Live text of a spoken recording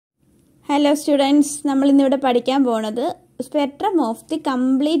Hello students, നമ്മൾ ഇന്നിവിടെ പഠിക്കാൻ പോകുന്നത് spectrum of the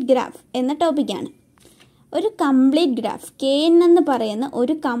complete graph എന്ന ടോപ്പിക്കാണ്. ഒരു കംപ്ലീറ്റ് ഗ്രാഫ് kn എന്ന് പറയുന്ന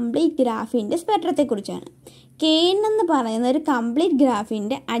ഒരു കംപ്ലീറ്റ് ഗ്രാഫിന്റെ സ്പെക്ട്രത്തെക്കുറിച്ചാണ്. kn എന്ന് പറയുന്ന ഒരു കംപ്ലീറ്റ്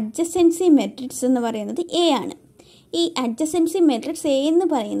ഗ്രാഫിന്റെ അഡ്ജസൻസി മെട്രിക്സ് എന്ന് പറയുന്നത് a ആണ്. ഈ അഡ്ജസൻസി മെട്രിക്സ് a എന്ന്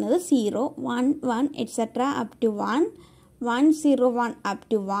പറയുന്നത് 0 1 1 etc up to 1 1 0 1 up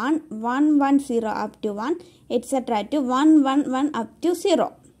to 1 1 1 0 up to 1 etc to 1 1 1 up to 0.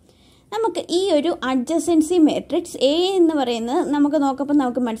 നമുക്ക് ഈ ഒരു അഡ്ജസൻസി മെട്രിക്സ് എ എന്ന് പറയുന്നത് നമുക്ക് നോക്കുമ്പോൾ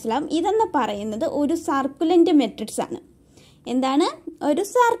നമുക്ക് മനസ്സിലാവും ഇതെന്ന് പറയുന്നത് ഒരു സർക്കുലൻ്റ് മെട്രിക്സ് ആണ്. എന്താണ് ഒരു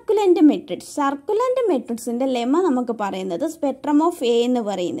സർക്കുലൻ്റ് മെട്രിക്സ്? സർക്കുലൻ്റ് മെട്രിക്സിൻ്റെ ലെമ്മ നമുക്ക് പറയുന്നത് സ്പെക്ട്രം ഓഫ് എ എന്ന്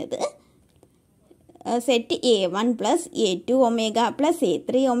പറയുന്നത് set A1 plus A2 omega plus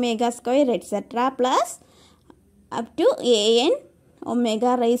A3 omega square etcetera plus up to AN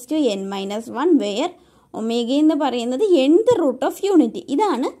omega raise to n-1 wear omega എന്ന് പറയുന്നത് nth റൂട്ട് ഓഫ് യൂണിറ്റി.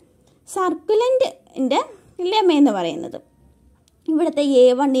 ഇതാണ് സർക്കുലൻ്റിൻ്റെ ലെമ എന്ന് പറയുന്നത്. ഇവിടുത്തെ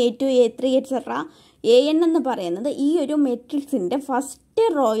A1 A2 A3 etcetera AN എന്ന് പറയുന്നത് ഈ ഒരു മെട്രിക്സിൻ്റെ ഫസ്റ്റ്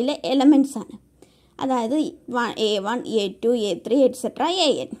റോയിലെ എലമെൻറ്റ്സ് ആണ്. അതായത് A1 A2 A3 etcetera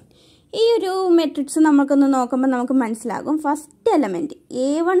AN. ഈ ഒരു മെട്രിക്സ് നമുക്കൊന്ന് നോക്കുമ്പോൾ നമുക്ക് മനസ്സിലാകും ഫസ്റ്റ് എലമെൻറ്റ്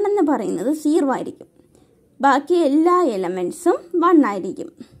A1 എന്ന് പറയുന്നത് 0 ആയിരിക്കും, ബാക്കി എല്ലാ എലമെൻറ്റ്സും 1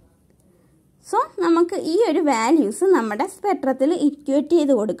 ആയിരിക്കും. സോ നമുക്ക് ഈ ഒരു വാല്യൂസ് നമ്മുടെ സ്പെക്ട്രത്തിൽ ഇക്വേറ്റ്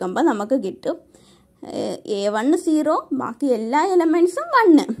ചെയ്ത് കൊടുക്കുമ്പോൾ നമുക്ക് കിട്ടും A1 0, ബാക്കി എല്ലാ എലമെൻറ്റ്സും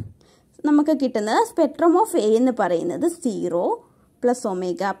 1. നമുക്ക് കിട്ടുന്നത് സ്പെക്ട്രം ഓഫ് എ എന്ന് പറയുന്നത് 0 plus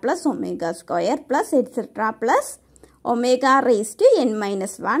omega square plus etcetera plus omega raise to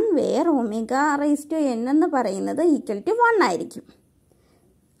n-1 wear omega raise to n എന്ന് പറയുന്നത് ഈക്വൽ ടു 1 ആയിരിക്കും.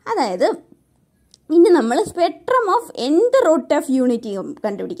 അതായത് ഇനി നമ്മൾ spectrum of nth root of unity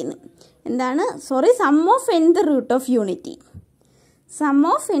കണ്ടുപിടിക്കുന്നു. എന്താണ് some of nth root of unity. Some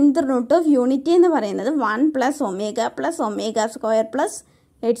of nth root of unity എന്ന് പറയുന്നത് 1 plus omega square plus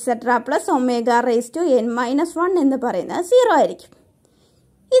etcetera plus omega raise to n-1 എന്ന് പറയുന്നത് 0 ആയിരിക്കും.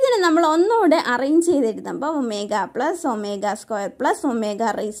 ഇതിന് നമ്മൾ ഒന്നുകൂടെ arrange ചെയ്തെഴുതുമ്പോൾ omega square plus omega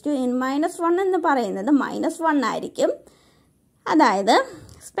raise to n-1 എന്ന് പറയുന്നത് -1 ആയിരിക്കും. അതായത്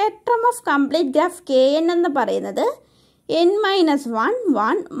spectrum of complete graph kn എന്ന് പറയുന്നത് n-1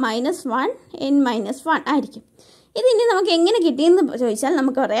 1 -1 n-1 ആയിരിക്കും. ഇതിന് നമുക്ക് എങ്ങനെ കിട്ടിയെന്ന് ചോദിച്ചാൽ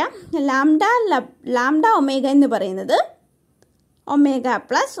നമുക്ക് പറയാം ലാംഡ ഒമേഗ എന്ന് പറയുന്നത് omega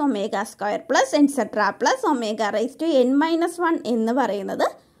plus omega square plus etcetera plus omega raise to n-1 എന്ന് പറയുന്നത്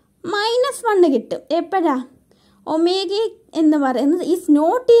 -1 കിട്ടും. എപ്പോഴാ ഒമേഗ എന്ന് പറയുന്നത് ഈസ്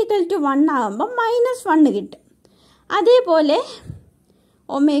നോട്ട് ഈക്വൽ ടു 1 ആകുമ്പോൾ -1 കിട്ടും. അതേപോലെ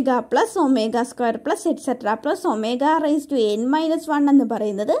omega plus omega square plus etcetera plus omega raise to n-1 എന്ന്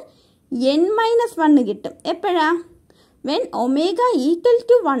പറയുന്നത് n-1 കിട്ടും. എപ്പോഴാ വെൻ ഒമേഗ ഈക്വൽ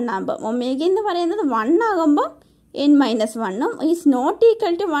ടു 1 ആകുമ്പോൾ ഒമേഗ എന്ന് പറയുന്നത് 1 ആകുമ്പോൾ n-1ഉം ഈസ് നോട്ട്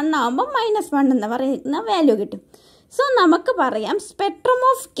ഈക്വൽ ടു 1 ആകുമ്പോൾ -1 എന്ന് പറയുന്ന വാല്യൂ കിട്ടും. സോ നമുക്ക് പറയാം സ്പെക്ട്രം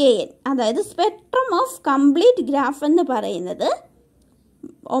ഓഫ് kn, അതായത് സ്പെക്ട്രം ഓഫ് കംപ്ലീറ്റ് ഗ്രാഫ് എന്ന് പറയുന്നത്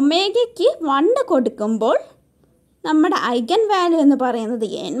ഒമേഗയ്ക്ക് 1 കൊടുക്കുമ്പോൾ നമ്മുടെ ഐഗൻ വാല്യൂ എന്ന് പറയുന്നത്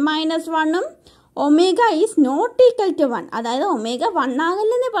n-1ഉം omega is not equal to 1, അതായത് ഒമേഗ 1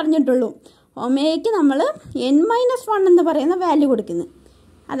 ആകില്ലെന്നേ പറഞ്ഞിട്ടുള്ളൂ. ഒമേഗയ്ക്ക് നമ്മൾ n-1 എന്ന് പറയുന്ന വാല്യൂ കൊടുക്കുന്നു.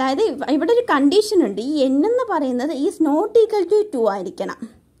 അതായത് ഇവിടെ ഒരു കണ്ടീഷൻ ഉണ്ട്, ഈ n എന്ന് പറയുന്നത് ഈസ് നോട്ട് ഈക്വൽ ടു 2 ആയിരിക്കണം.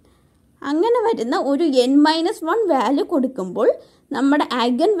 അങ്ങനെ വരുന്ന ഒരു n-1 വാല്യൂ കൊടുക്കുമ്പോൾ നമ്മുടെ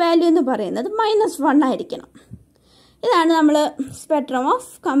ഐഗൻ വാല്യൂ എന്ന് പറയുന്നത് -1 ആയിരിക്കണം. ഇതാണ് നമ്മൾ സ്പെക്ട്രം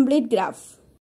ഓഫ് കംപ്ലീറ്റ് ഗ്രാഫ്.